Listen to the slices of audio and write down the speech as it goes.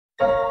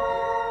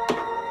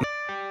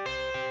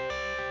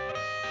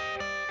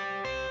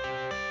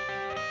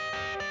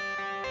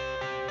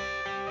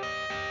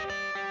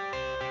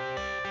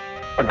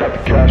got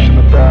the cash in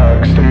the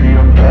bag,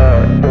 stadium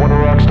packed. Born a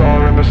rock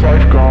star in this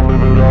life, gon'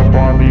 live it up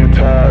on the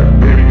attack.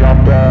 Baby,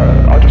 I'm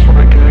bad, I just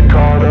wanna get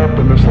caught up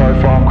in this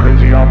life. I'm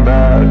crazy, I'm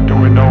mad,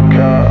 doing no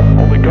cap.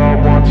 Only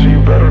God wants you,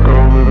 better go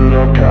live it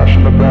up. Cash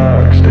in the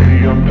bag,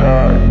 stadium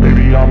packed.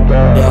 Baby, I'm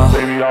bad, yeah.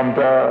 Baby, I'm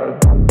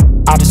bad.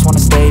 I just wanna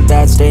stay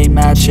bad, stay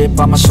mad. Chip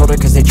on my shoulder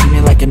cause they treat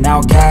me like an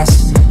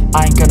outcast.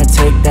 I ain't gonna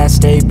take that,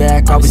 stay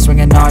back. I'll be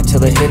swinging hard till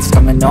the hits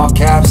come in all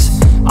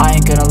caps. I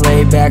ain't gonna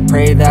lay back,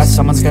 pray that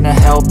someone's gonna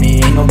help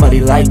me. Ain't nobody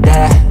like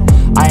that.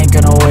 I ain't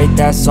gonna wait,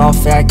 that's all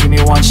fact. Give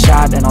me one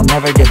shot and I'll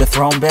never get the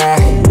throne back.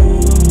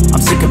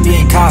 I'm sick of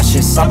being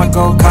cautious, I'ma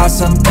go cause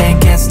something,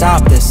 can't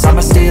stop this.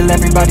 I'ma steal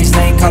everybody's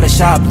lane, call it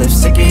shoplift.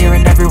 Sick of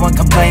hearing everyone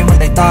complain when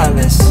they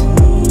thoughtless.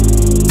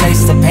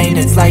 Taste the pain,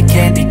 it's like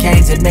candy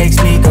canes. It makes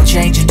me go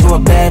change into a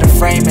better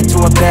frame, into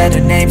a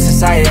better name.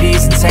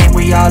 Society's insane,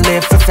 we all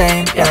live for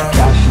fame, yeah.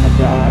 Cash in the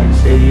bag,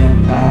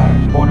 stadium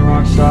packed. Born a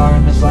rock star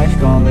in this life,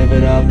 gon' live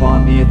it up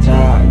on the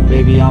attack.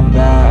 Baby, I'm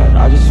bad,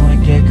 I just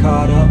wanna get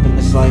caught up in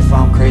this life.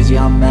 I'm crazy,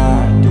 I'm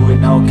mad, do it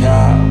no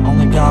cap.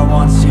 Only God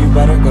wants you,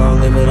 better go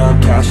live it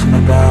up. Cash in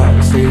the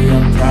bag,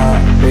 stadium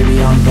packed.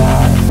 Baby, I'm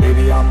bad,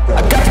 baby, I'm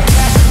bad. I got the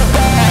cash in the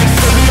bag,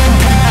 stadium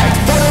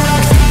packed. Born a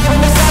rock star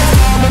in this life,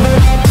 gon' live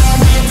it up.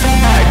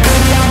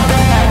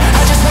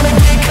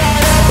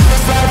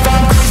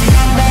 I'm crazy,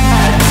 I'm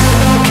mad, do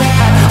it no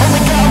cap.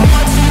 Only God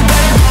wants you,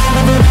 better go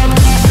live it up.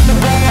 Cash in the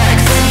bag,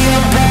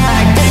 stadium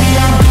packed. Baby,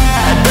 I'm bad, baby, I'm bad.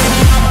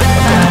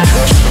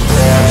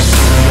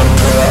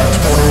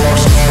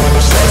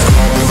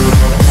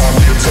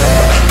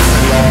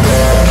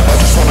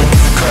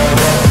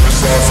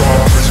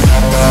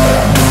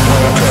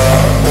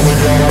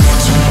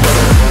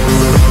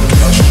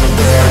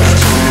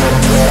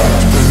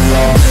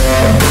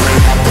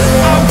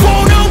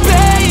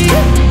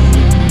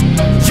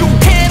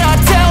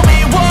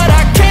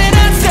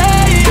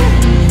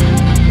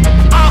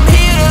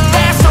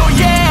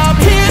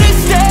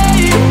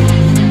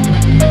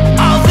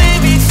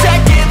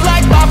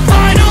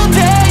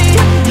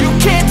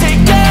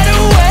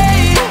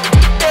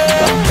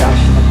 I got the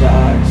cash in the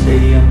bag,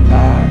 stadium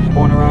packed.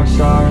 Born a rock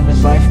star in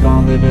this life,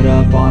 gon' live it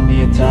up on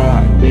the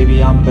attack.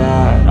 Baby, I'm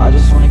bad, I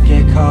just wanna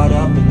get caught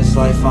up in this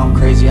life. I'm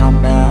crazy,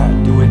 I'm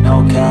mad, do it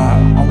no cap.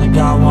 Only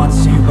God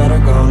wants you, better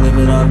go live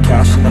it up.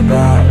 Cash in the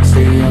bag,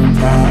 stadium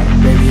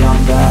packed. Baby,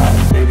 I'm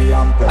bad, baby,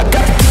 I'm bad. I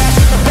got the cash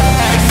in the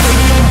bag,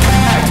 stadium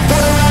packed.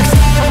 Born a rock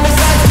star in this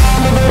life.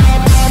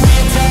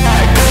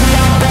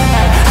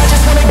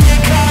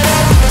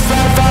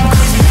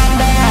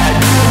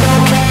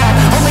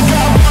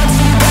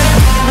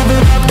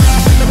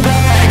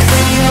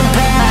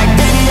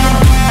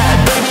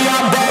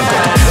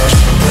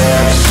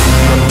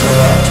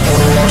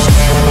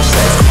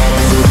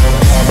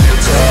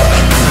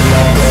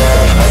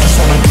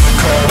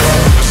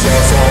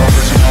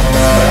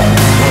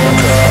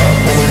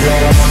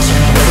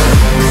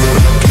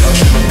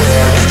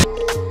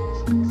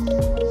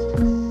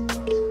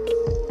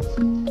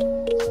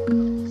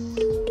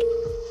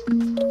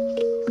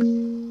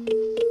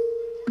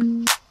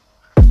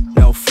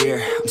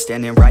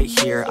 Standing right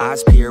here,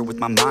 eyes peer with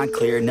my mind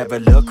clear. Never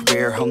look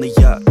rear, only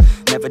up,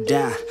 never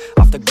down.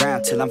 Off the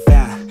ground till I'm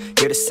found.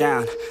 Hear the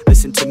sound,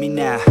 listen to me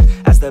now.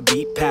 As the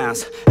beat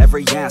pounds,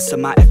 every ounce of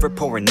my effort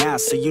pouring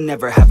out. So you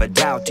never have a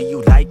doubt, do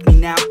you like me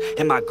now?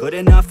 Am I good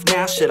enough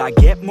now? Should I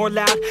get more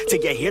loud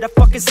till you hear the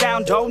fucking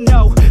sound? Oh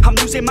no, I'm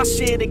losing my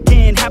shit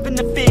again, having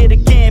to fit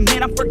again.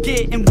 Man, I'm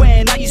forgetting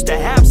when I used to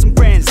have some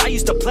friends. I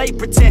used to play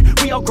pretend,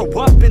 we all grow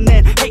up and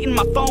then hating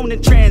my phone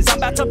and trends. I'm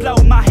about to blow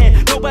my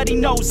head, nobody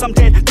knows I'm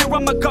dead. Fear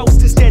I'm a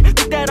ghost instead,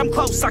 think that I'm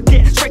close. I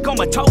get straight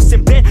comatose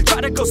in bed,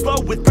 try to go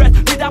slow with breath,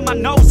 without my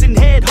nose and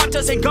head. Heart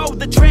doesn't go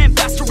the trend,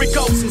 faster it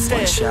goes instead.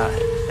 One shot,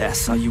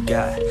 that's all you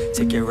got,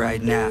 take it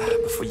right now,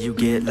 before you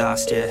get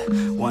lost, yeah.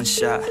 One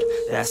shot,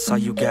 that's all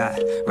you got,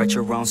 write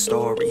your own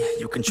story,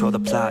 you control the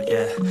plot,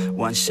 yeah.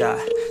 One shot,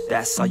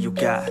 that's all you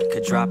got,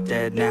 could drop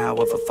dead now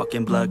of a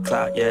fucking blood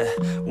clot, yeah.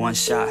 One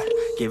shot,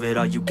 give it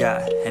all you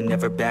got, and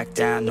never back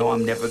down, no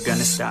I'm never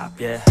gonna stop,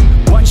 yeah.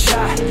 One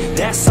shot,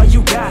 that's all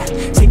you got,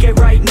 take it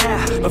right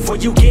now, before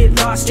you get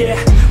lost, yeah.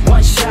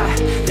 One shot,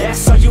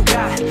 that's all you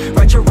got,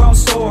 write your own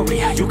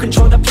story, you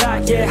control the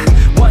plot, yeah.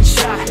 One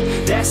shot,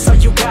 that's all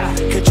you got,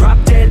 could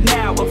drop dead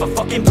now of a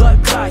fucking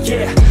blood clot,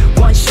 yeah.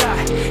 One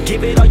shot,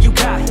 give it all you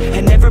got,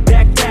 and never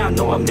back down,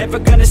 no I'm never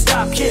gonna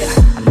stop, yeah.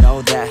 I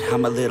know that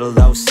I'm a little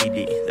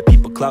OCD, the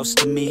people close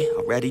to me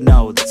already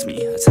know that's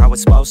me. That's how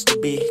it's supposed to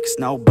be, cause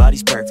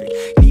nobody's perfect.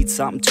 You need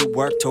something to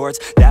work towards,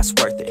 that's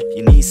worth it.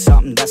 You need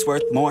something that's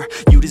worth more,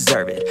 you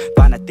deserve it.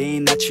 Find a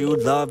thing that you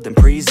love, then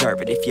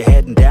preserve it. If you're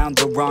heading down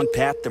the wrong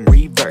path, then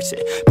reverse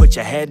it. Put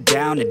your head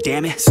down and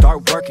damn it,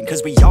 start working,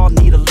 cause we all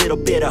need a little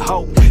bit of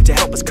hope to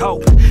help us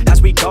cope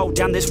as we go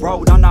down this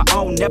road on our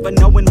own, never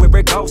knowing where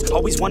it goes.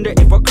 Always wonder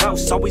if we're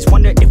close, always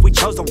wonder if we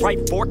chose the right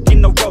fork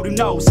in the road. Who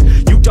knows?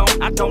 You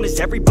don't, I don't, is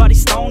everybody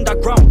stoned? I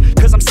groan,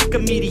 cause I'm sick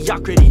of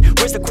mediocrity.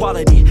 Where's the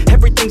quality?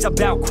 Everything's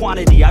about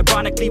quantity.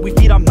 Ironically, we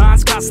feed our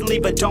minds constantly,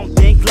 but don't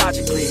think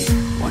logically.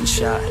 One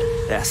shot,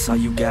 that's all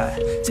you got.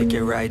 Take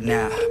it right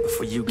now,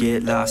 before you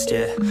get lost,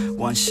 yeah.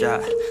 One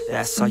shot,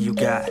 that's all you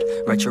got.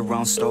 Write your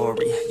own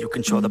story, you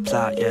control the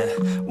plot, yeah.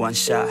 One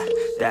shot,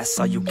 that's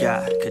all you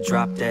got. Could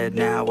drop dead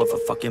now of a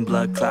fucking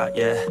blood clot,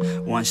 yeah.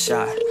 One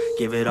shot,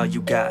 give it all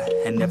you got,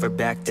 and never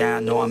back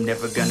down, no I'm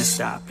never gonna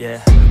stop,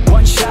 yeah.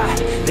 One shot,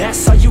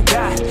 that's all you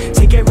got.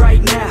 Take it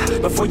right now,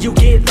 before you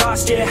get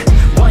lost, yeah.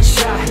 One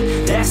shot,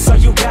 that's all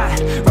you got.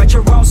 Write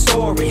your own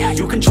story,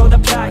 you control the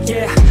plot,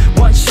 yeah.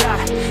 One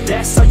shot,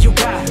 that's all you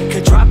got.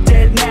 Could drop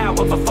dead now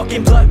of a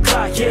fucking blood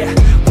clot, yeah.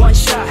 One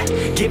shot,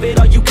 give it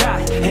all you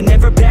got, and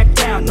never back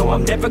down, no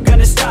I'm never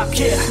gonna stop,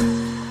 yeah.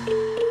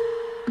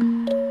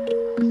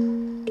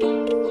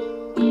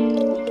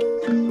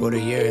 What a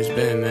year it's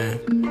been, man.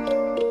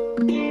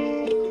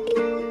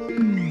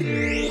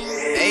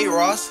 Hey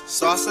Ross,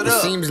 sauce it It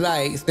up. seems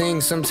like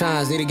things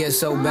sometimes need to get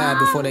so bad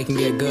before they can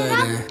get good,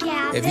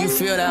 and if you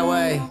feel that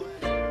way,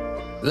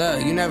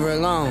 look, you're never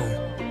alone.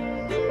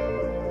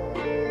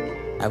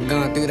 I've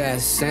gone through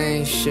that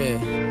same shit.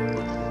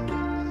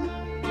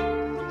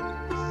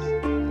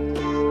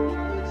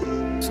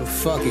 So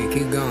fuck it,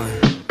 keep going.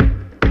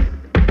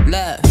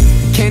 Look,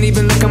 can't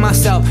even look at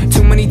myself.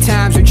 Too many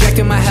times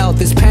rejecting my health.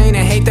 This pain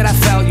and hate that I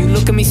felt. You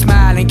look at me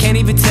smiling, can't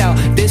even tell.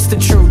 This the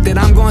truth that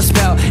I'm gonna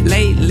spell.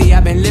 Lately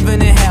I've been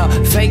living in hell.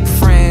 Fake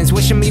friends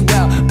wishing me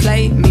well.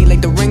 Play me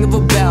like the ring of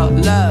a bell.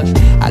 Look,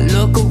 I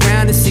look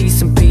around to see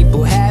some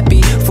people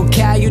happy. Fuck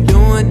how you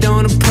doing,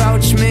 don't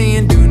approach me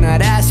and do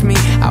not ask me.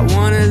 I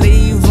wanna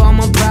leave all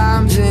my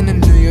problems in a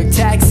New York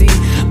taxi,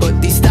 but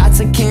these thoughts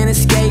I can't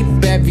escape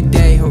every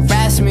day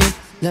harass me.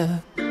 Look,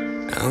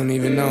 I don't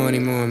even know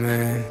anymore,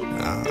 man.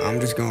 I'm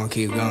just gonna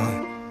keep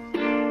going.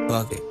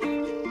 Fuck it.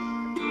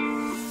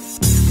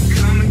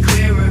 Coming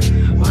clearer,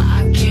 why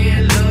I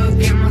can't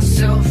look at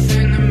myself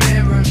in the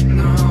mirror.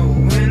 No,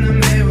 in the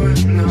mirror,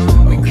 no.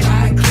 We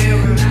cry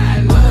clearer,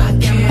 why I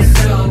can't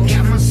look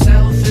at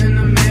myself in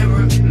the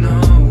mirror. No,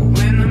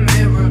 in the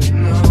mirror,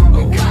 no.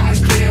 We cry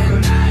clearer,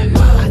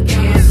 why I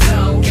can't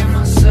look at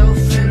myself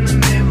in the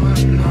mirror.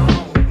 No,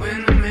 in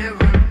the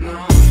mirror, no.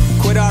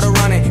 Quit all the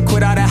running,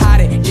 quit all the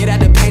hiding. Get out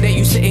the pain that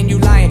you sitting, you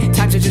lying.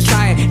 Time to just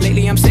trying.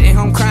 Lately I'm sitting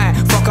home crying.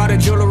 Fuck all the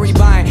jewelry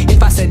buying.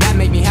 If I said that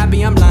make me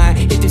happy, I'm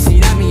lying. If you see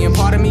that me and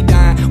part of me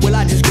dying, will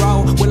I just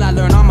grow? Will I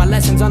learn all my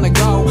lessons on the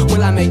go?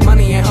 Will I make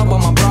money and help all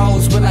my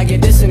bros? Will I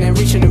get distant and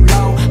reach a new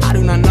low? I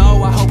do not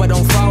know, I hope I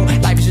don't fall.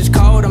 Life is just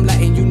cold, I'm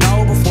letting you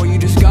know before you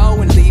just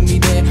go and leave me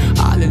there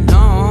all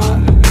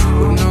alone,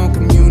 with no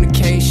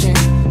communication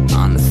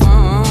on the phone.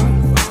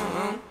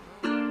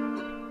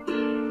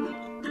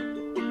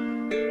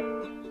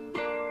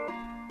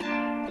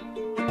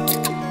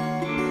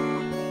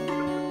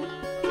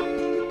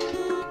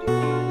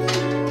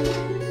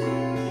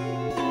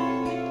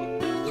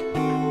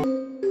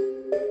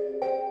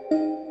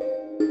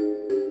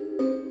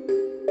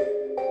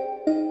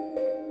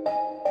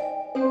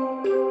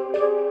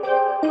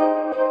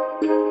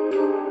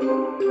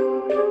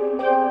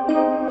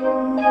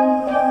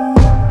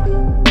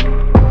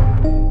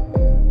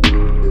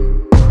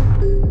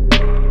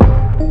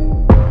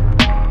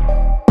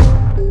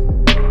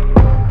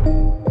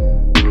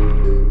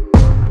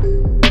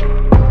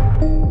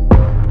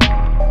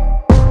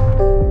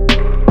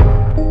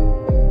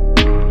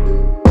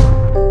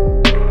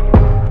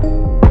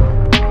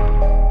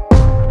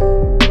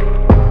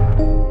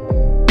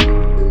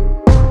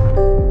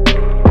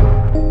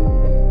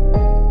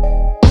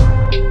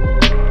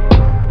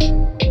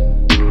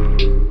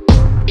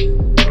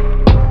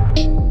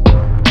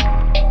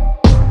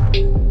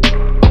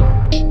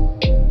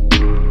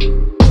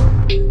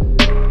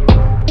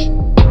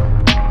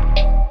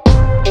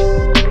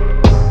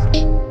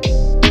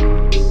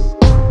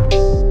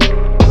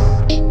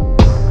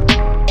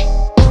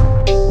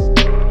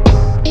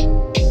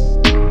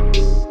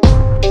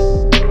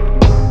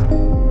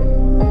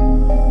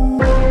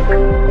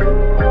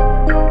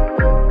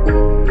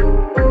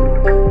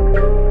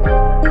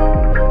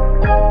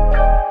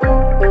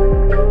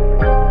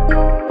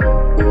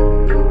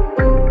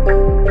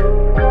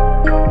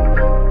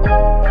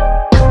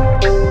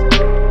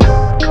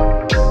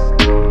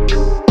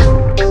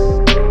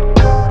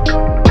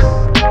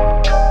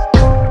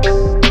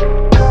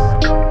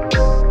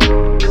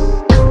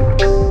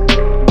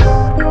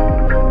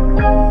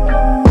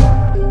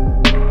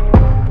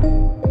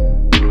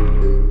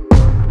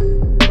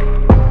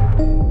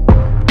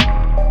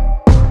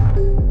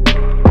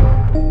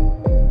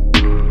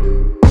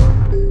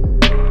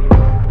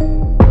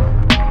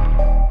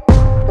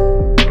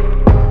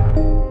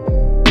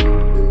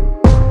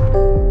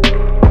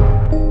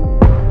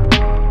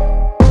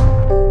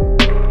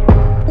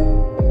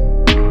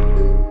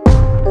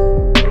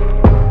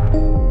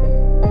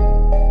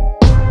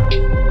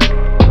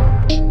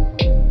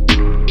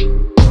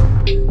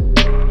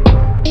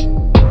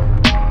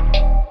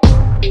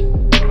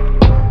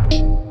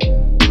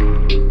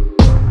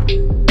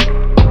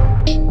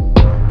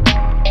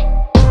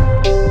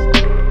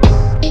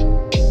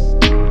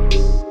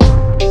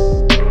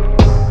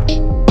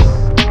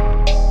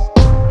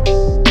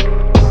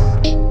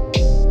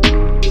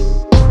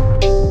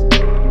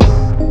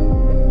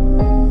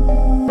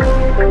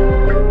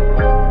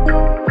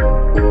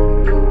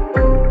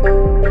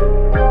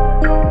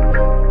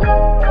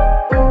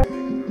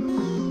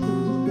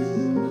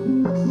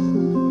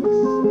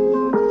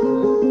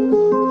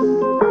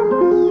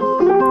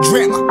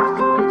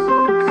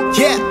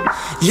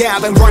 Yeah,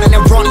 I've been running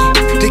and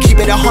running to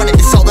keep it 100,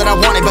 it's all that I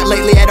wanted. But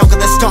lately I don't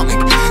get the stomach.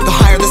 The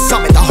higher the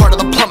summit, the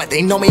harder the plummet. They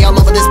know me all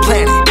over this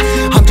planet.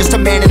 I'm just a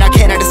man and I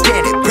can't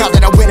understand it. Proud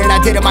that I win and I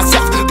did it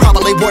myself.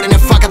 Probably wouldn't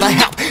if I got the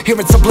help.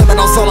 Hearing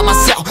subliminals all on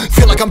myself.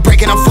 Feel like I'm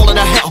breaking, I'm falling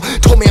to hell.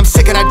 Told me I'm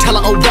sick and I tell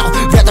her, oh well.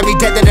 Rather be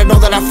dead than to know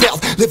that I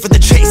failed. Live for the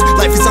chase,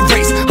 life is a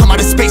race. I'm out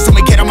of space,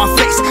 I'ma get on my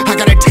face. I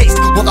got a taste,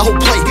 want the whole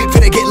plate.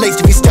 Finna get laced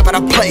if you step out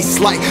of place.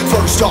 Like,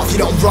 first off, you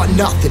don't run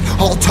nothing.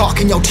 All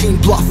talking, your team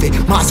bluffing.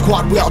 My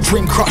squad, we all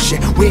dream crushing.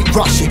 We ain't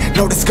rushing,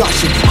 no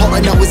discussion. All I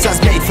know is us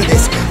made for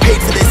this.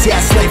 Paid for this, yeah,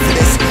 I slaved for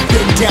this.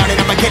 Been down and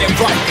I'ma get it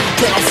right.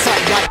 Get on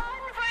sight like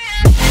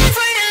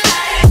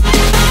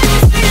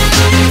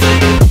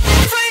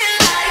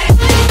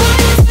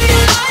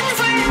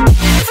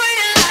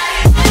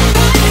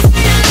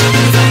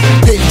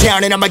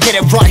down and I'ma get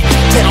it right.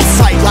 Dead on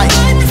sight like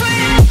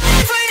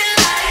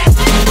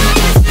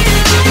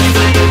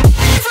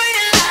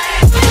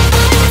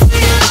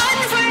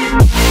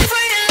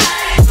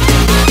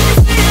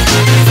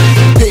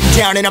been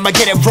down and I'ma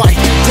get it right.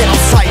 Dead on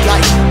sight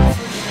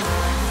like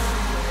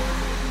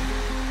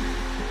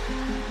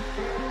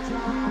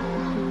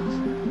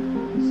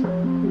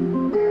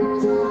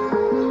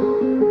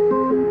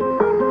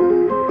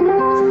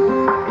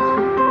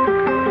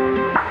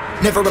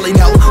never really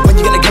know when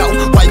you're gonna go.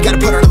 Why you gotta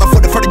put another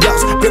foot in front of yours?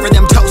 Bury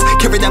them toes,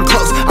 carry them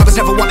close. I was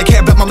never one to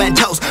care about my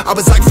mentos. I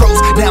was like froze,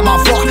 now I'm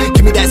on floor.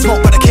 Give me that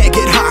smoke, but I can't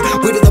get high.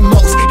 We do the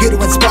most, here to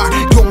inspire.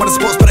 Doing what I'm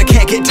supposed, but I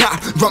can't get tired.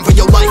 Run for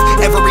your life,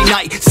 every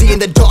night. See in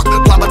the dark,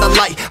 blind by the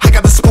light. I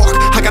got the spark,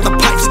 I got the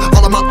pipes.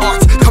 All of my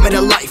arts coming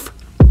to life.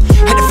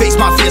 Had to face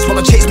my fears while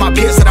I chased my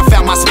peers, and I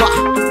found my spot.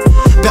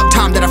 About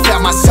time that I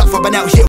found myself. I've been out here